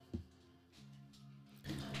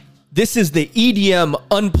This is the EDM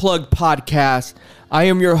Unplugged podcast. I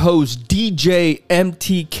am your host, DJ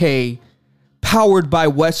MTK, powered by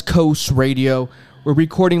West Coast Radio. We're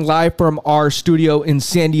recording live from our studio in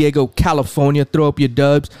San Diego, California. Throw up your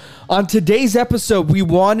dubs. On today's episode, we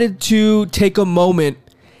wanted to take a moment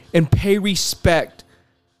and pay respects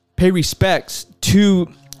to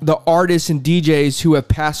the artists and DJs who have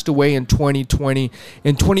passed away in 2020.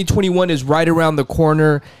 And 2021 is right around the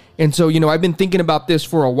corner. And so, I've been thinking about this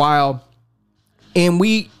for a while, and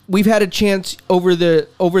we've had a chance over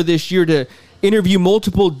this year to interview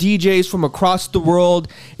multiple DJs from across the world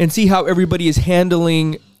and see how everybody is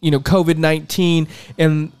handling, COVID-19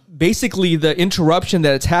 and basically the interruption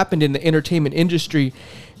that has happened in the entertainment industry.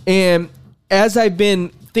 And as I've been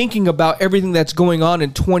thinking about everything that's going on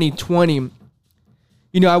in 2020,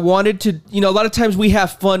 I wanted to, a lot of times we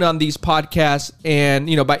have fun on these podcasts and,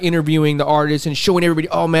 by interviewing the artists and showing everybody,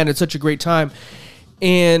 oh man, it's such a great time.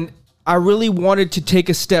 And I really wanted to take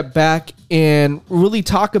a step back and really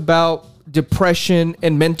talk about depression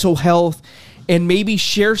and mental health and maybe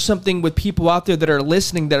share something with people out there that are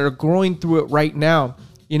listening that are going through it right now.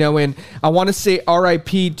 And I want to say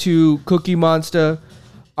RIP to Cookie Monster,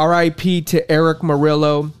 RIP to Eric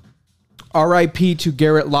Murillo, RIP to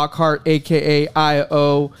Garrett Lockhart, aka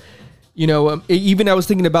IO. Even I was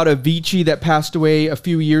thinking about Avicii that passed away a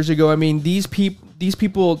few years ago. I mean, these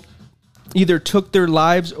people either took their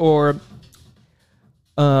lives or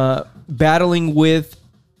battling with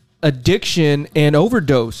addiction and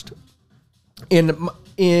overdosed. And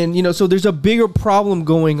so there's a bigger problem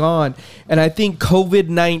going on. And I think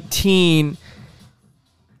COVID-19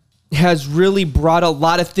 has really brought a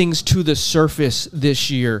lot of things to the surface this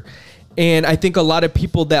year. And I think a lot of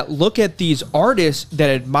people that look at these artists that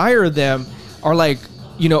admire them are like,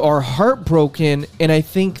 are heartbroken. And I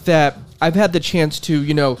think that I've had the chance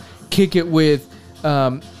to, kick it with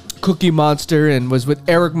Cookie Monster and was with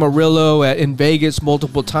Eric Murillo in Vegas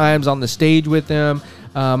multiple times on the stage with him.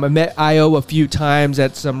 I met IO a few times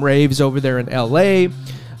at some raves over there in LA.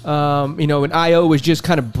 And IO was just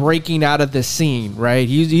kind of breaking out of the scene, right?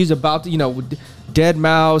 He's about to,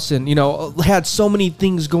 Deadmau5 and, had so many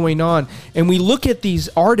things going on. And we look at these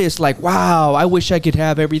artists like, wow, I wish I could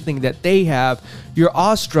have everything that they have. You're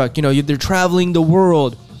awestruck. They're traveling the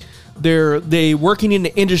world. They working in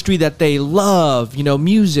the industry that they love,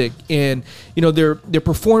 music. And, they're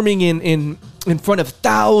performing in front of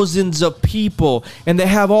thousands of people. And they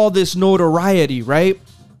have all this notoriety, right?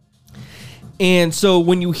 And so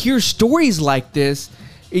when you hear stories like this,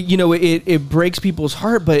 it breaks people's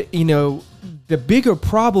heart. But, the bigger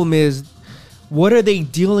problem is, what are they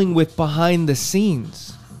dealing with behind the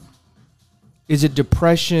scenes? Is it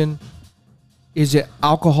depression? Is it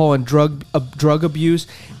alcohol and drug abuse?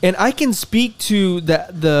 And I can speak to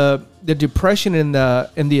the depression and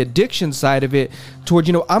the addiction side of it towards,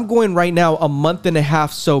 I'm going right now a month and a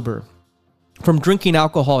half sober from drinking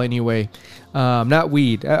alcohol anyway. Not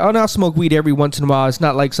weed. I'll smoke weed every once in a while. It's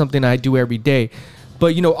not like something I do every day.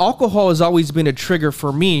 But, alcohol has always been a trigger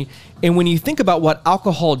for me. And when you think about what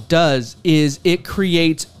alcohol does is it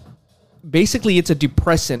creates, basically it's a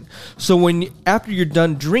depressant. So after you're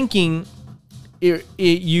done drinking,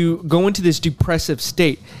 you go into this depressive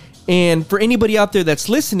state. And for anybody out there that's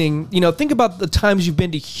listening, think about the times you've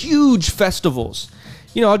been to huge festivals.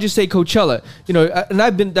 I'll just say Coachella, and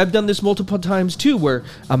I've done this multiple times too, where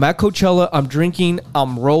I'm at Coachella, I'm drinking,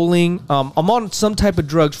 I'm rolling, I'm on some type of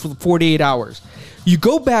drugs for 48 hours. You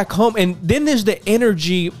go back home, and then there's the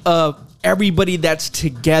energy of everybody that's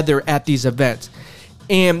together at these events.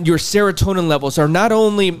 And your serotonin levels are not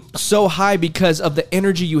only so high because of the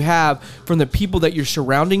energy you have from the people that you're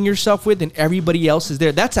surrounding yourself with and everybody else is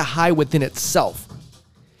there. That's a high within itself.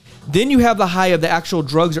 Then you have the high of the actual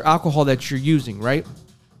drugs or alcohol that you're using, right?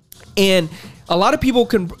 And a lot of people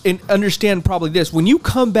can understand probably this. When you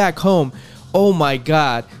come back home, oh my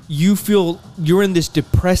God, you feel you're in this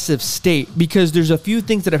depressive state because there's a few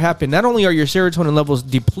things that have happened. Not only are your serotonin levels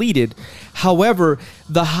depleted, however,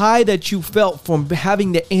 the high that you felt from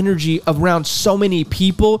having the energy around so many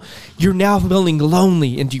people, you're now feeling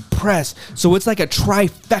lonely and depressed. So it's like a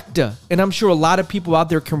trifecta. And I'm sure a lot of people out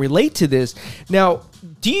there can relate to this. Now,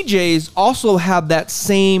 DJs also have that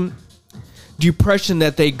same depression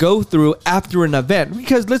that they go through after an event,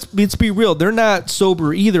 because let's be real, they're not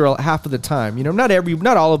sober either half of the time.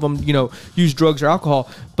 Not all of them use drugs or alcohol,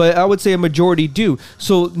 but I would say a majority do.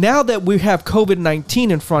 So now that we have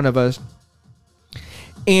COVID-19 in front of us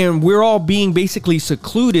and we're all being basically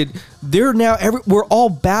secluded, we're all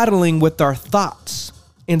battling with our thoughts,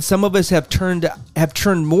 and some of us have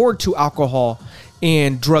turned more to alcohol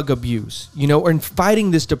and drug abuse, you know, and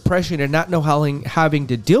fighting this depression and not know how having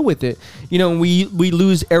to deal with it. You know, we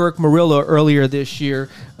lose Eric Murillo earlier this year.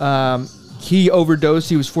 He overdosed.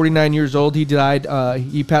 He was 49 years old. He died.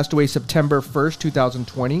 He passed away September 1st,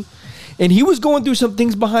 2020. And he was going through some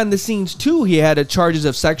things behind the scenes too. He had charges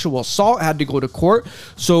of sexual assault, had to go to court.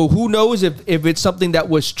 So who knows if it's something that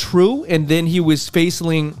was true. And then he was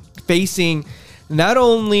facing not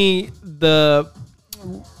only the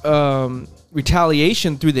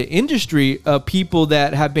retaliation through the industry of people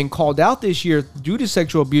that have been called out this year due to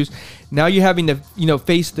sexual abuse. Now you're having to, you know,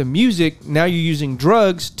 face the music. Now you're using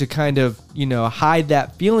drugs to kind of, you know, hide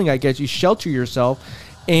that feeling. I guess you shelter yourself,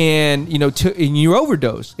 and, you know, and you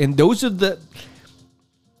overdose. And those are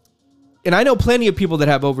and I know plenty of people that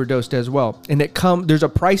have overdosed as well. And there's a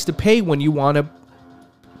price to pay when you want to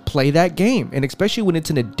play that game, and especially when it's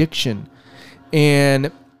an addiction.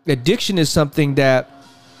 And addiction is something that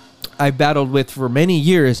I've battled with for many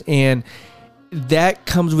years, and that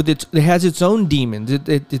comes with it has its own demons.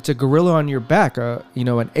 It's a gorilla on your back, you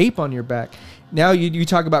know, an ape on your back. Now you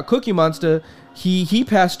talk about Cookie Monster. He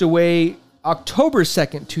passed away October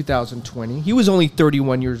 2nd, 2020. He was only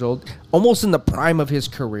 31 years old, almost in the prime of his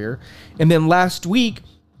career. And then last week,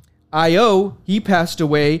 IO, he passed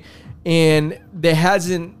away, and there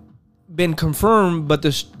hasn't been confirmed, but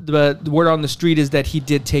the word on the street is that he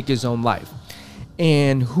did take his own life.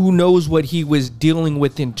 And who knows what he was dealing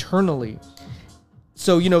with internally.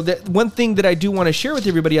 So, you know, that one thing that I do want to share with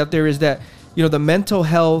everybody out there is that, you know, the mental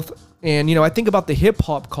health, and, you know, I think about the hip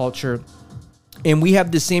hop culture, and we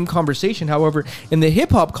have the same conversation. However, in the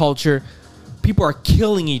hip hop culture, people are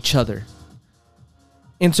killing each other.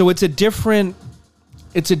 And so it's a different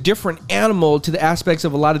animal to the aspects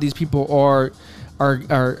of a lot of these people are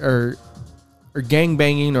gang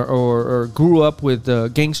banging or grew up with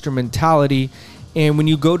the gangster mentality. And when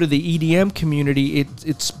you go to the EDM community,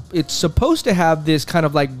 it's supposed to have this kind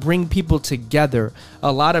of like bring people together.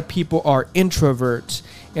 A lot of people are introverts,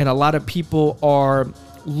 and a lot of people are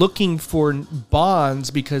looking for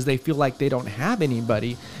bonds because they feel like they don't have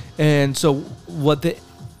anybody. And so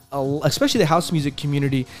especially the house music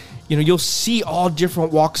community, you know, you'll see all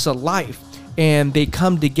different walks of life, and they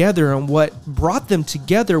come together, and what brought them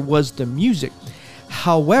together was the music.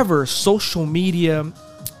 However, social media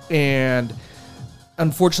and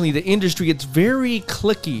unfortunately the industry, it's very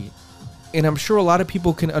cliquey, and I'm sure a lot of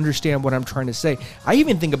people can understand what I'm trying to say. I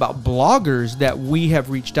even think about bloggers that we have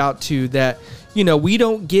reached out to that, you know, we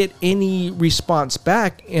don't get any response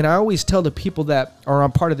back. And I always tell the people that are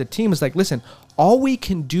on part of the team, is like, listen, all we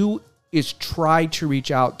can do is try to reach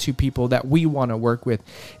out to people that we want to work with.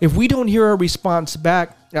 If we don't hear a response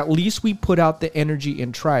back, at least we put out the energy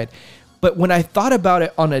and tried. But when I thought about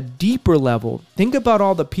it on a deeper level, think about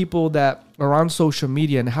all the people that are on social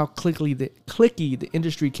media and how clicky the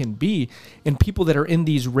industry can be, and people that are in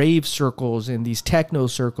these rave circles and these techno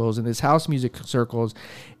circles and these house music circles.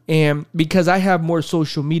 And because I have more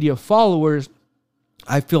social media followers,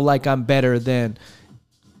 I feel like I'm better than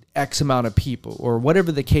X amount of people, or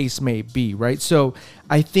whatever the case may be, right? So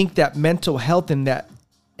I think that mental health and that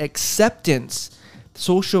acceptance,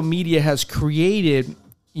 social media has created,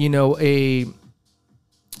 you know,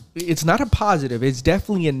 it's not a positive, it's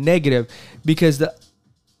definitely a negative, because the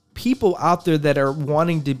people out there that are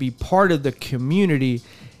wanting to be part of the community,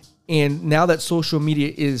 and now that social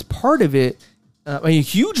media is part of it, a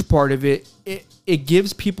huge part of it, it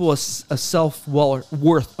gives people a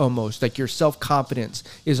self-worth almost, like your self-confidence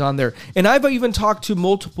is on there. And I've even talked to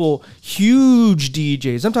multiple huge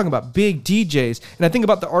DJs. I'm talking about big DJs. And I think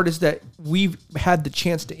about the artists that we've had the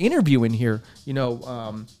chance to interview in here, you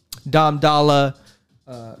know, Dom Dalla,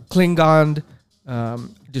 Klingon,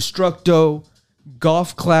 Destructo,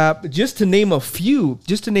 Golf Clap, just to name a few.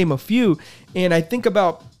 And I think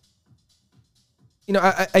about, you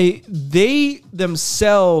know, they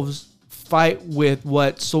themselves fight with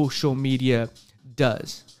what social media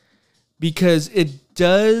does, because it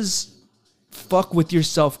does fuck with your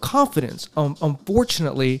self-confidence,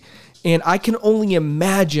 unfortunately. And I can only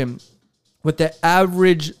imagine what the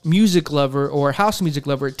average music lover or house music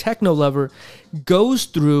lover, techno lover goes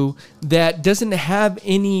through, that doesn't have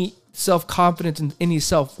any self-confidence and any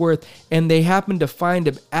self-worth, and they happen to find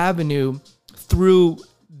an avenue through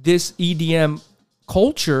this EDM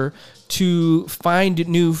culture to find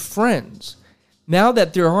new friends. Now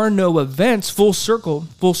that there are no events, full circle,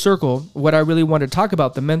 what I really want to talk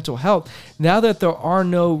about, the mental health, now that there are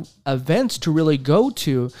no events to really go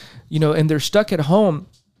to, you know, and they're stuck at home,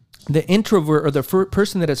 the introvert or the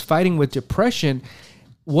person that is fighting with depression,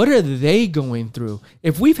 what are they going through?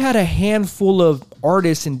 If we've had a handful of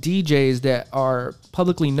artists and DJs that are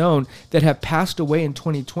publicly known that have passed away in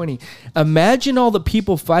 2020, imagine all the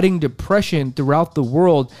people fighting depression throughout the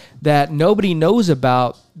world that nobody knows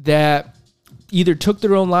about, that either took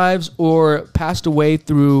their own lives or passed away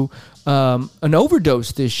through an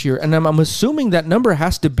overdose this year. And I'm assuming that number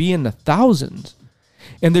has to be in the thousands.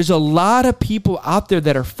 And there's a lot of people out there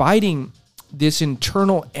that are fighting this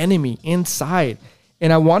internal enemy inside.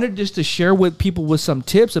 And I wanted just to share with people with some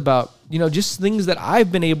tips about, just things that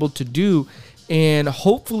I've been able to do. And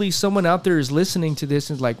hopefully someone out there is listening to this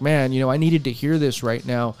and is like, man, I needed to hear this right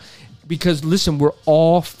now. Because listen, we're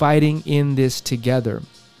all fighting in this together.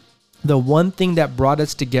 The one thing that brought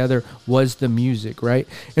us together was the music, right?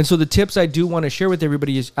 And so the tips I do want to share with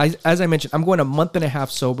everybody is, as I mentioned, I'm going a month and a half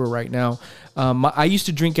sober right now. I used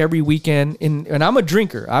to drink every weekend, and I'm a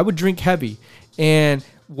drinker. I would drink heavy. And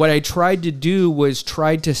what I tried to do was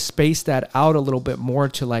try to space that out a little bit more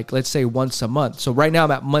to, like, let's say once a month. So right now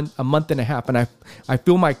I'm at a month and a half, and I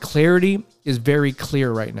feel my clarity is very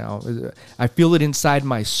clear right now. I feel it inside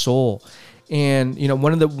my soul. And,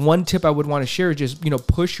 one tip I would want to share is just,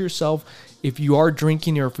 push yourself if you are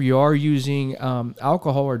drinking or if you are using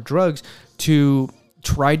alcohol or drugs to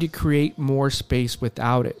try to create more space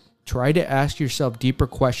without it. Try to ask yourself deeper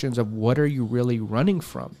questions of what are you really running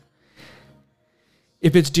from?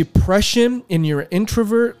 If it's depression and you're an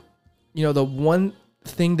introvert, the one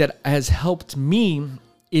thing that has helped me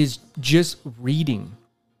is just reading.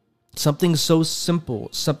 Something so simple,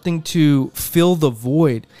 something to fill the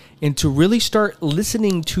void and to really start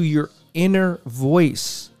listening to your inner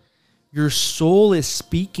voice. Your soul is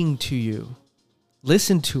speaking to you.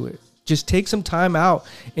 Listen to it. Just take some time out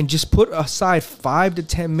and just put aside 5 to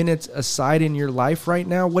 10 minutes aside in your life right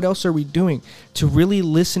now. What else are we doing? To really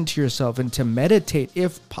listen to yourself and to meditate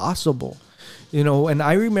if possible. And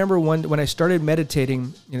I remember when I started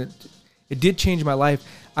meditating, it did change my life.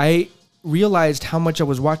 I realized how much I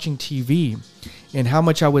was watching TV and how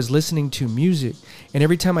much I was listening to music. And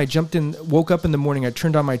every time I woke up in the morning, I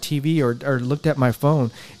turned on my TV or looked at my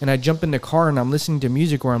phone, and I jump in the car and I'm listening to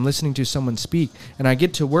music or I'm listening to someone speak, and I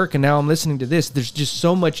get to work and now I'm listening to this. There's just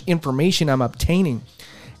so much information I'm obtaining.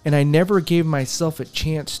 And I never gave myself a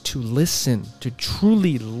chance to listen, to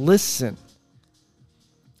truly listen.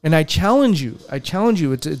 And I challenge you.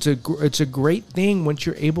 It's a great thing once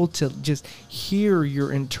you're able to just hear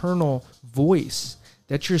your internal voice.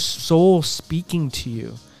 That's your soul speaking to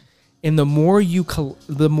you. And the more you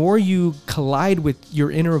collide with your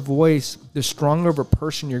inner voice, the stronger of a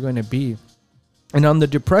person you're going to be. And on the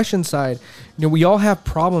depression side, we all have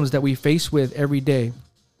problems that we face with every day.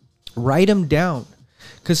 Write them down.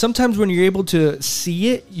 Because sometimes when you're able to see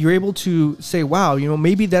it, you're able to say, wow,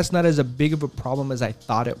 maybe that's not as a big of a problem as I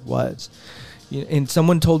thought it was. And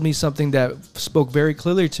someone told me something that spoke very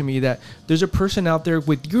clearly to me, that there's a person out there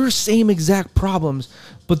with your same exact problems,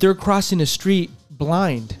 but they're crossing a street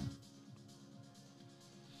blind.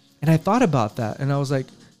 And I thought about that, and I was like,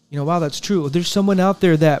 wow, that's true. There's someone out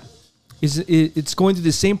there that it's going through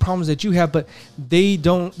the same problems that you have, but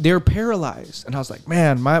they're paralyzed. And I was like,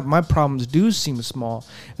 man, my problems do seem small.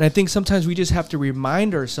 And I think sometimes we just have to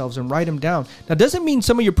remind ourselves and write them down. Now, doesn't mean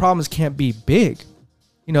some of your problems can't be big.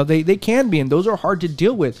 They can be, and those are hard to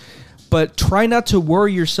deal with. But try not to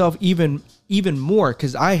worry yourself even more,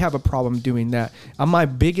 because I have a problem doing that. I'm my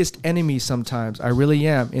biggest enemy sometimes. I really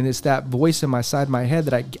am, and it's that voice in my side of my head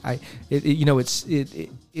that I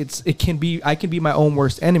can be my own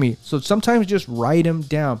worst enemy. So sometimes just write them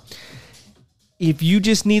down. If you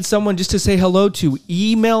just need someone just to say hello to,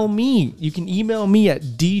 email me. You can email me at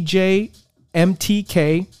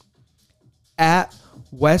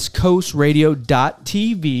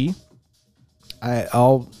djmtk@westcoastradio.tv.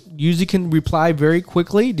 I'll usually can reply very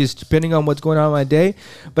quickly, just depending on what's going on in my day.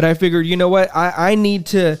 But I figured, I need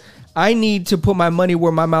to put my money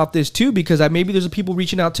where my mouth is too, because maybe there's people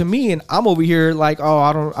reaching out to me and I'm over here like, oh,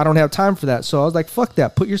 I don't have time for that. So I was like, fuck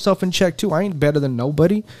that. Put yourself in check too. I ain't better than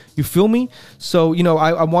nobody. You feel me? So,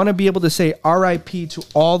 I want to be able to say RIP to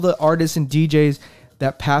all the artists and DJs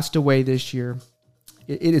that passed away this year.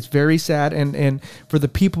 It is very sad. And for the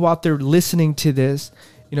people out there listening to this,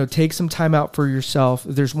 take some time out for yourself.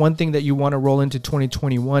 If there's one thing that you want to roll into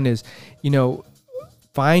 2021 is,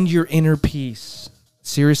 find your inner peace.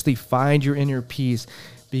 Seriously, find your inner peace,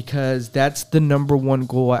 because that's the number one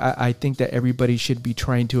goal I think that everybody should be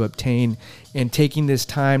trying to obtain, and taking this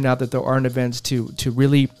time now that there aren't events to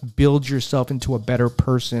really build yourself into a better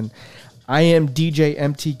person. I am DJ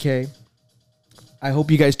MTK. I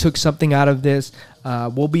hope you guys took something out of this.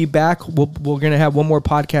 We'll be back. We're going to have one more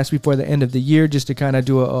podcast before the end of the year just to kind of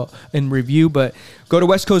do a review. But go to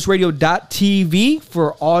westcoastradio.tv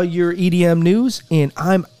for all your EDM news. And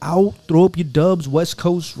I'm out. Throw up your dubs. West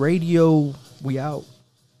Coast Radio. We out.